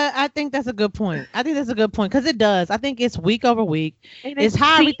know what? I think that's a good point. Because it does. I think it's week over week. It's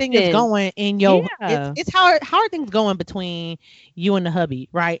how everything is going in your. Yeah. It's how are things going between you and the hubby,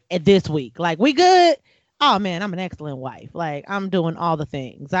 right? At this week, like we good. Oh man, I'm an excellent wife. Like I'm doing all the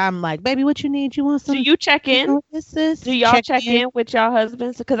things. I'm like, baby, what you need? You want some? Do you check in? Do y'all check in with y'all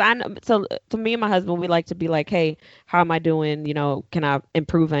husbands? Because I know. So to me and my husband, we like to be like, hey, how am I doing? Can I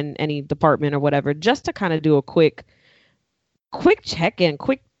improve in any department or whatever? Just to kind of do a quick check-in,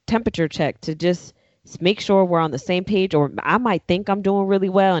 quick temperature check to just make sure we're on the same page. Or I might think I'm doing really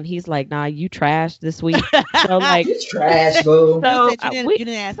well, and he's like, "Nah, you trash this week." So like, you trash, boo. So you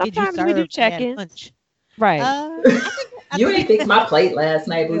didn't ask. Sometimes we do check-ins. Right. You ain't fixed my plate last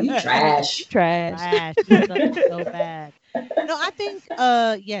night, but you trash. Trash. So bad. No, I think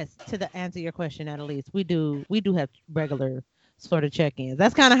yes, to the answer your question, at least we do have regular sort of check-ins.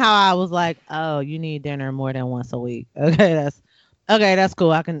 That's kind of how I was like, oh, you need dinner more than once a week. Okay, that's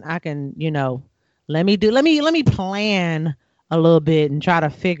cool. I can, let me plan a little bit and try to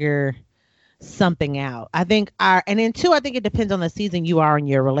figure something out. I think and then two, I think it depends on the season you are in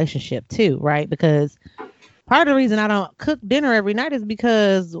your relationship too, right? Because part of the reason I don't cook dinner every night is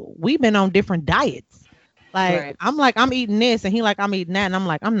because we've been on different diets. Like, right. I'm eating this, and he like, I'm eating that, and I'm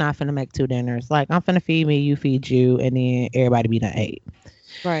like, I'm not finna make two dinners. Like, I'm finna feed me, you feed you, and then everybody be done ate.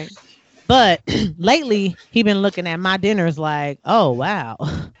 Right. But lately, he been looking at my dinners like, oh wow,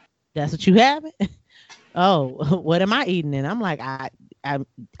 that's what you having? Oh, what am I eating? And I'm like, I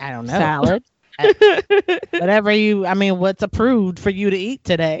don't know. Salad. What's approved for you to eat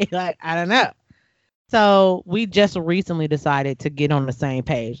today? Like, I don't know. So we just recently decided to get on the same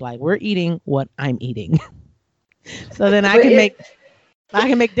page. Like, we're eating what I'm eating. So then I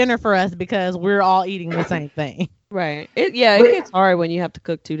can make dinner for us because we're all eating the same thing. Right. It gets hard when you have to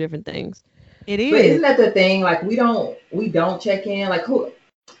cook two different things. It is. But isn't that the thing? Like, we don't check in. Like, who,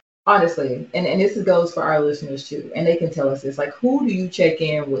 honestly, and this goes for our listeners too, and they can tell us this. Like, who do you check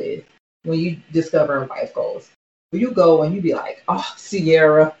in with when you discover wife goals? Will you go and you be like, oh,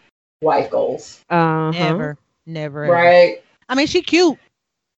 Sierra, wife goals? Never. Right. Ever. I mean, she cute.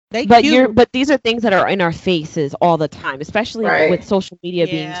 But these are things that are in our faces all the time, especially with social media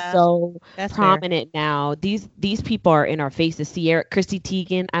being so prominent now. These people are in our faces. Sierra, Chrissy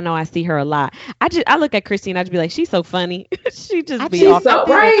Teigen, I know I see her a lot. I look at Chrissy and I just be like, she's so funny. She just be off. So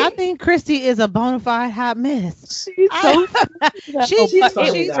right. I think Chrissy is a bona fide hot mess. She's so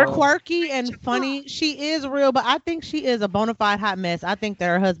she's quirky and funny. She is real, but I think she is a bona fide hot mess. I think that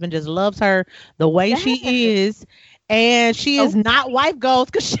her husband just loves her the way she is. And she is not wife goals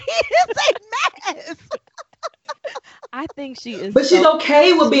because she is a mess. I think she is. But she's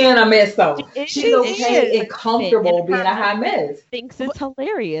okay with being a mess, though. She's okay and comfortable being a hot mess. Thinks it's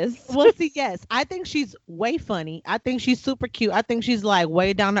hilarious. Well, see, yes. I think she's way funny. I think she's super cute. I think she's like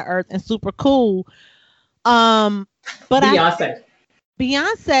way down to earth and super cool. But Beyonce,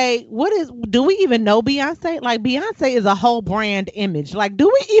 do we even know Beyonce? Like, Beyonce is a whole brand image. Like, do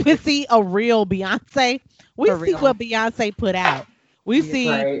we even see a real Beyonce? We see what Beyonce put out. We see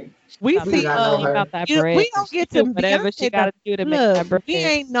we don't get to whatever she got to do to make that bread. We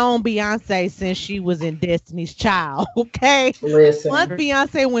ain't known Beyonce since she was in Destiny's Child. Okay, listen. Once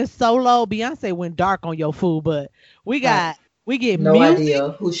Beyonce went solo, Beyonce went dark on your food. But we get no music. idea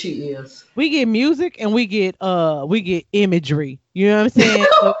who she is. We get music and we get imagery. You know what I'm saying?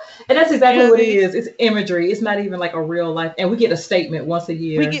 And that's exactly what it is. It's imagery. It's not even like a real life. And we get a statement once a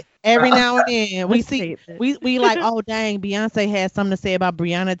year. We get every now and then. We see we like, oh dang, Beyonce had something to say about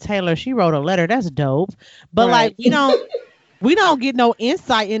Breonna Taylor. She wrote a letter. That's dope. But like we don't get no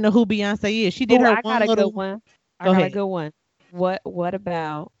insight into who Beyonce is. She did her one little one. I got a good one. What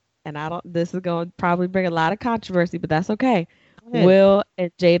about, and this is going to probably bring a lot of controversy, but that's okay. Will and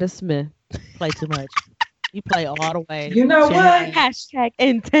Jada Smith play too much. You play all the way. You know what? Hashtag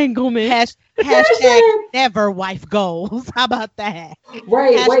entanglement. Hashtag never wife goals. How about that?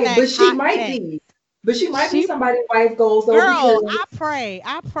 Right, but she might be. But she might be somebody's wife goals. Girl, I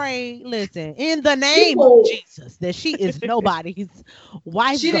pray, listen, in the name of Jesus, that she is nobody's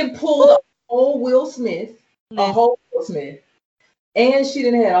wife. She didn't pull a whole Will Smith. And she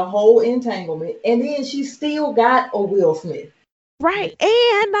didn't have a whole entanglement. And then she still got a Will Smith. Right.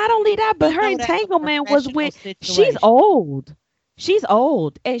 And not only that, but her entanglement was with she's old. She's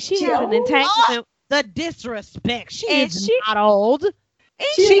old. And she had an entanglement. The disrespect. She is not old.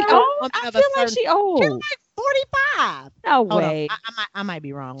 She old? I feel like she old. She's like 45. No way. I might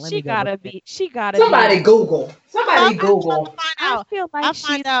be wrong. She gotta be. Somebody Google. I feel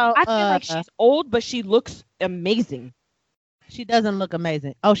like she's old, but she looks amazing. She doesn't look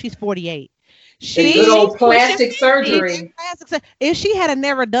amazing. Oh, she's 48. Good old plastic surgery. If she had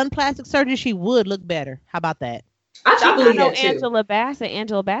never done plastic surgery, she would look better. How about that? I believe that too. Angela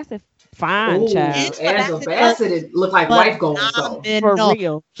Bassett, fine child. Angela Bassett looked like wife goals though. For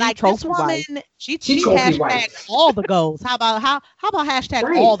real. Like this woman, she hashtag all the goals. How about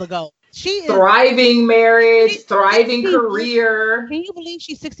hashtag all the goals? She is thriving marriage, thriving career. Can you believe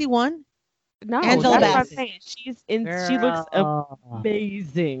she's 61? No, Angela Bassett. What I'm saying. She looks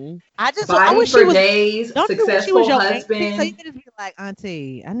amazing. I wish she was days, successful husband. So you could just be like,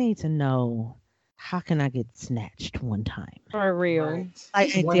 Auntie, I need to know, how can I get snatched one time? For real. Right.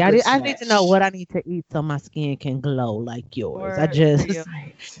 Like, Auntie, I need to know what I need to eat so my skin can glow like yours.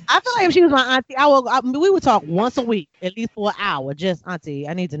 I feel like if she was my auntie, we would talk once a week, at least for an hour. Just auntie,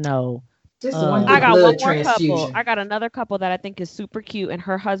 I need to know. Just one I got one more transfusion. couple. I got another couple that I think is super cute, and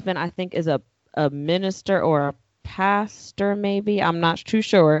her husband I think is a minister or a pastor, maybe. I'm not too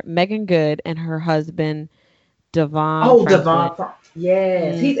sure. Megan Good and her husband Devon. Oh, Devon.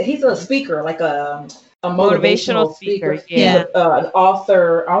 Yes, he's a speaker, like a motivational speaker. Yeah, he's an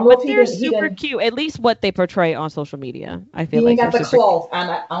author. I don't know if they're super cute. At least what they portray on social media. I feel like he ain't got the cloth.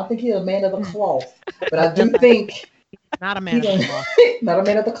 I don't think he's a man of the cloth, but I do think not a man of the cloth. Not a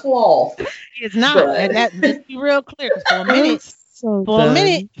man of the cloth. It's not. But... Let's be real clear. For a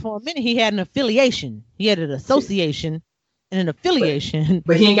minute, he had an affiliation. He had an association and an affiliation.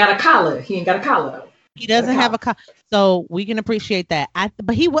 But he ain't got a collar. He doesn't have a collar. So we can appreciate that.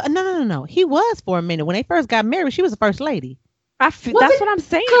 But he was no. He was for a minute when they first got married. She was the first lady. That's what I'm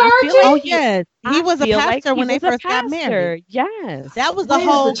saying. I feel like yes, he was a pastor when they first got married. Yes, that was the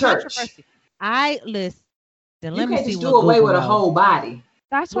whole controversy. Listen. You can't just do away with a whole body.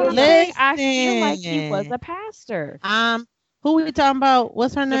 That's what I'm saying. I feel like he was a pastor. Who are we talking about?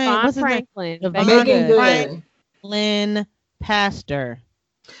 What's her name? What's Franklin. Megan Good. Franklin Pastor.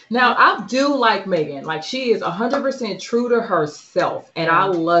 Now I do like Megan. Like she is 100% true to herself, and I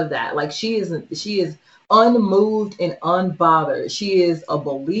love that. Like she is unmoved and unbothered. She is a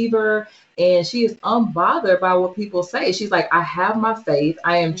believer, and she is unbothered by what people say. She's like, I have my faith.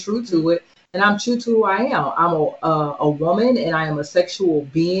 I am true to it. And I'm true to who I am. I'm a woman, and I am a sexual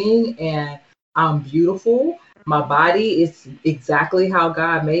being, and I'm beautiful. My body is exactly how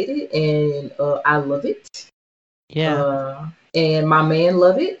God made it, and I love it. Yeah. And my man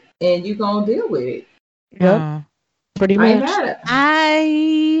love it, and you gonna deal with it. Yep. Pretty much.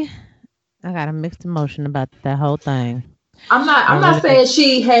 I got a mixed emotion about that whole thing. I'm not saying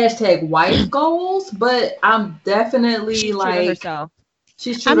she #wife goals, but I'm definitely she's like true to herself.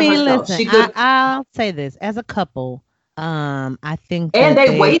 She's true to herself. Listen, I'll say this as a couple. I think and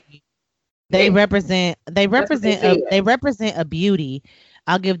they represent a beauty.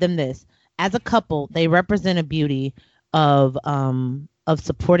 I'll give them this. As a couple, they represent a beauty of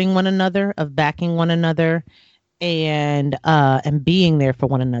supporting one another, of backing one another, and being there for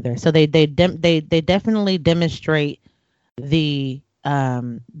one another. So they definitely demonstrate the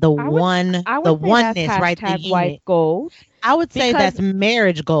oneness, right? The wife goals. I would say that's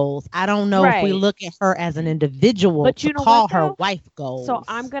marriage goals. I don't know if we look at her as an individual, but you call her wife goals. So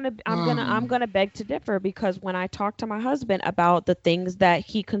I'm gonna beg to differ, because when I talked to my husband about the things that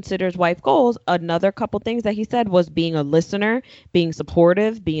he considers wife goals, another couple things that he said was being a listener, being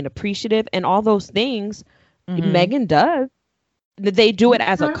supportive, being appreciative, and all those things. Megan does. They do it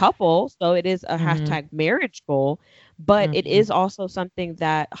as a couple, so it is a #marriage goal. But it is also something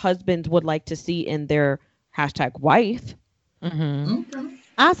that husbands would like to see in their #wife.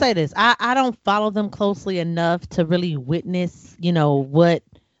 I'll say this. I don't follow them closely enough to really witness, what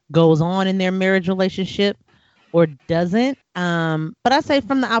goes on in their marriage relationship or doesn't. But I say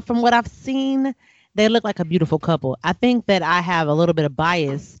from what I've seen, they look like a beautiful couple. I think that I have a little bit of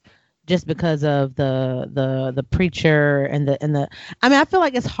bias just because of the preacher and the I mean, I feel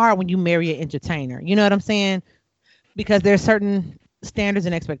like it's hard when you marry an entertainer. You know what I'm saying? Because there's certain standards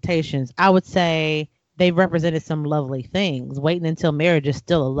and expectations. I would say they represented some lovely things. Waiting until marriage is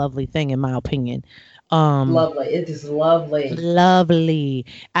still a lovely thing, in my opinion. Lovely. It is lovely. Lovely.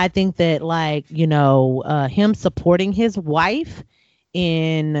 I think that, him supporting his wife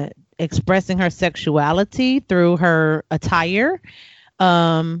in expressing her sexuality through her attire,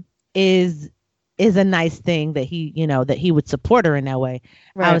 is a nice thing that he would support her in that way.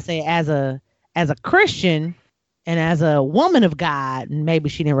 Right. I would say as a Christian and as a woman of God, maybe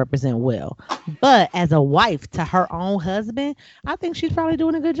she didn't represent well, but as a wife to her own husband, I think she's probably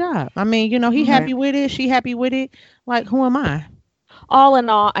doing a good job. I mean, he happy with it. She happy with it. Like, who am I? All in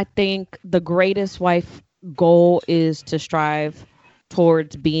all, I think the greatest wife goal is to strive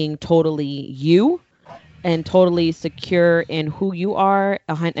towards being totally you and totally secure in who you are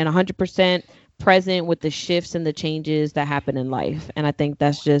and 100% present with the shifts and the changes that happen in life. And I think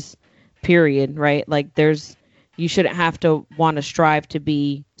that's just period, right? Like you shouldn't have to want to strive to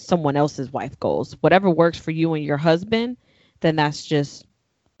be someone else's wife goals. Whatever works for you and your husband, then that's just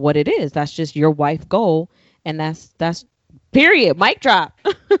what it is. That's just your wife goal. And that's period. Mic drop.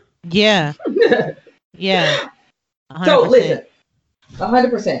 Yeah. Yeah. 100%. So listen,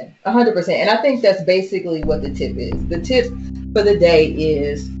 100%. And I think that's basically what the tip is. The tip for the day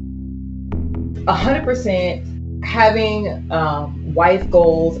is 100% having wife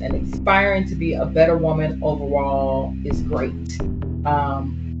goals and aspiring to be a better woman overall is great.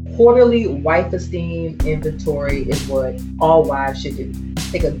 Quarterly wife esteem inventory is what all wives should do.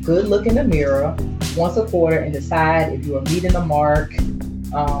 take a good look in the mirror once a quarter and decide if you are meeting the mark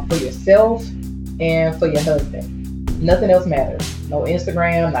for yourself and for your husband. Nothing else matters. No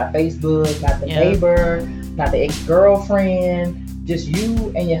Instagram, not Facebook, not the neighbor, not the ex-girlfriend, just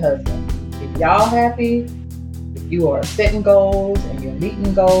you and your husband. If y'all happy, if you are setting goals and you're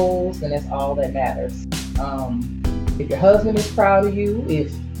meeting goals, then that's all that matters. If your husband is proud of you,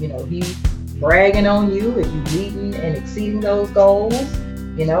 if he's bragging on you, if you're meeting and exceeding those goals,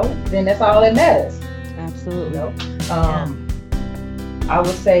 then that's all that matters. Absolutely. I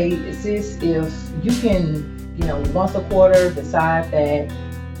would say, sis, if you can, once a quarter decide that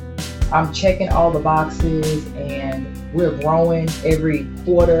I'm checking all the boxes and we're growing every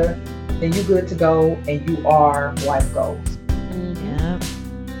quarter, then you're good to go and you are wife goals. Yeah.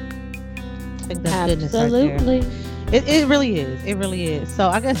 I think that's goodness right Absolutely. there. It really is. It really is. So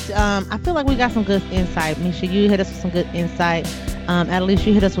I guess I feel like we got some good insight. Misha, you hit us with some good insight. Adelise,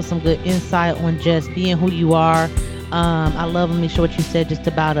 you hit us with some good insight on just being who you are. I love, Misha, what you said just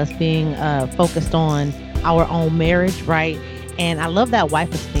about us being focused on our own marriage, right? And I love that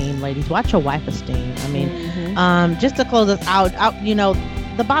wife esteem, ladies. Watch your wife esteem. I mean, just to close us out,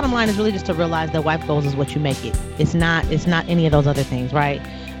 the bottom line is really just to realize that wife goals is what you make it. It's not any of those other things, right?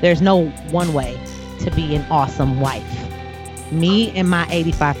 There's no one way to be an awesome wife. Me and my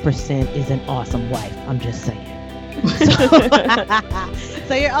 85% is an awesome wife. I'm just saying.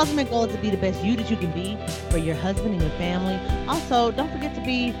 So your ultimate goal is to be the best you that you can be for your husband and your family. Also, don't forget to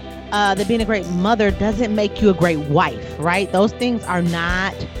be that being a great mother doesn't make you a great wife, right? Those things are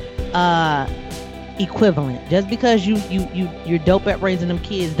not equivalent. Just because you're dope at raising them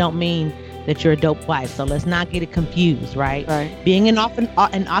kids don't mean that you're a dope wife. So let's not get it confused, right? Being an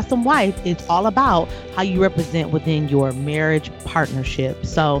awesome wife is all about how you represent within your marriage partnership.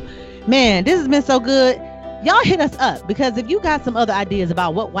 So, man, this has been so good. Y'all hit us up, because if you got some other ideas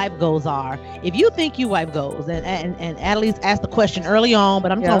about what wife goals are, if you think you wife goals, and Adelise asked the question early on,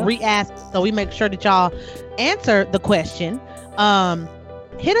 but I'm just gonna re-ask so we make sure that y'all answer the question.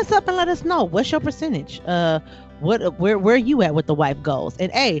 Hit us up and let us know what's your percentage. Where you at with the wife goals?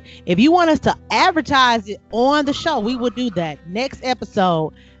 And hey, if you want us to advertise it on the show, we will do that next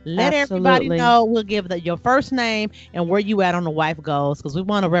episode. Let everybody know. We'll give your first name and where you at on the wife goals, because we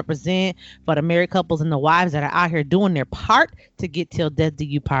want to represent for the married couples and the wives that are out here doing their part to get till death do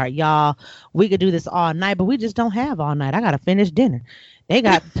you part. Y'all, we could do this all night, but we just don't have all night. I gotta finish dinner. They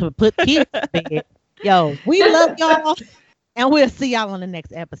got to put kids to bed. Yo, we love y'all, and we'll see y'all on the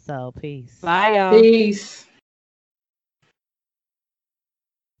next episode. Peace. Bye, y'all. Peace.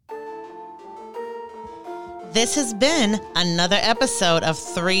 This has been another episode of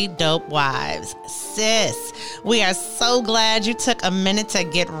 3 Dope Wives. Sis, we are so glad you took a minute to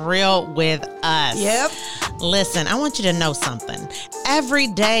get real with us. Yep. Listen, I want you to know something. Every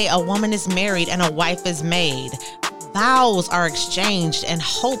day a woman is married and a wife is made. Vows are exchanged and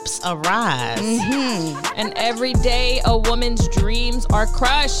hopes arise. And every day a woman's dreams are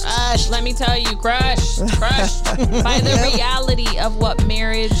crushed. Let me tell you, crushed by the reality of what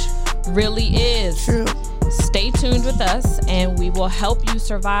marriage really is. True. Stay tuned with us, and we will help you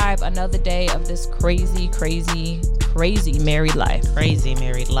survive another day of this crazy married life. Crazy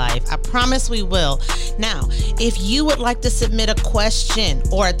married life. I promise we will. Now, if you would like to submit a question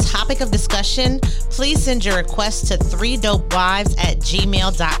or a topic of discussion, please send your request to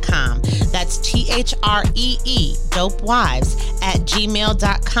 3dopewives@gmail.com. That's THREE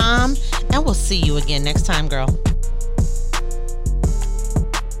dopewives@gmail.com. And we'll see you again next time, girl.